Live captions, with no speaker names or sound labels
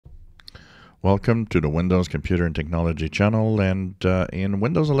Welcome to the Windows Computer and Technology channel, and in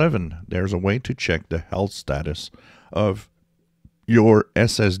Windows 11 there's a way to check the health status of your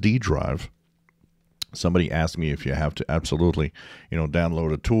SSD drive. Somebody asked me if you have to absolutely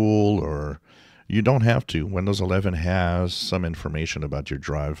download a tool, or you don't have to. Windows 11 has some information about your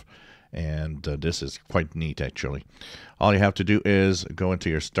drive, and this is quite neat actually. All you have to do is go into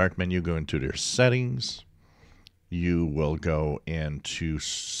your start menu, go into your settings. You will go into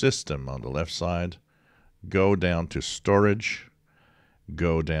System on the left side, go down to Storage,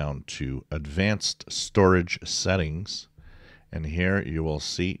 go down to Advanced Storage Settings, and here you will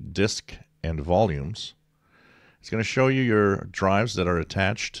see Disk and Volumes. It's going to show you your drives that are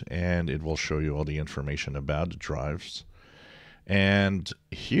attached, and it will show you all the information about the drives. And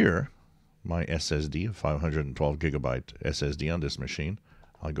here, my SSD, 512 gigabyte SSD on this machine,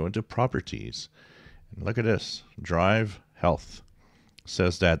 I'll go into Properties. And look at this, drive health.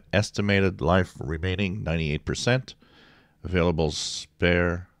 Says that estimated life remaining 98%, available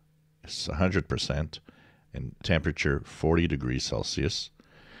spare is 100%, and temperature 40 degrees Celsius.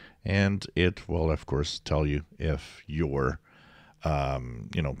 And it will of course tell you if your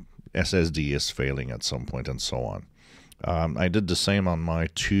SSD is failing at some point and so on. I did the same on my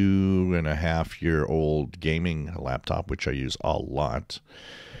 2.5-year-old gaming laptop, which I use a lot.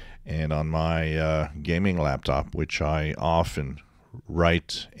 And on my gaming laptop, which I often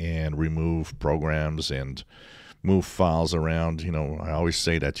write and remove programs and move files around, I always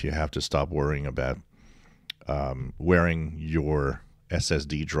say that you have to stop worrying about wearing your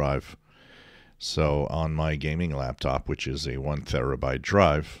SSD drive. So on my gaming laptop, which is a 1 terabyte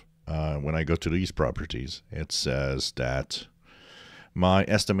drive, when I go to these properties, it says that my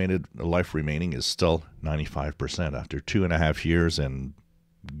estimated life remaining is still 95% after 2.5 years and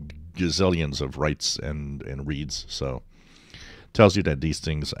gazillions of writes and reads. So tells you that these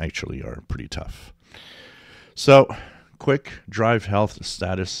things actually are pretty tough. So quick drive health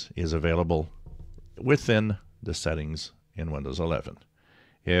status is available within the settings in Windows 11.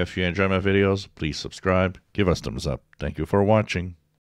 If you enjoy my videos, please subscribe, give us thumbs up. Thank you for watching.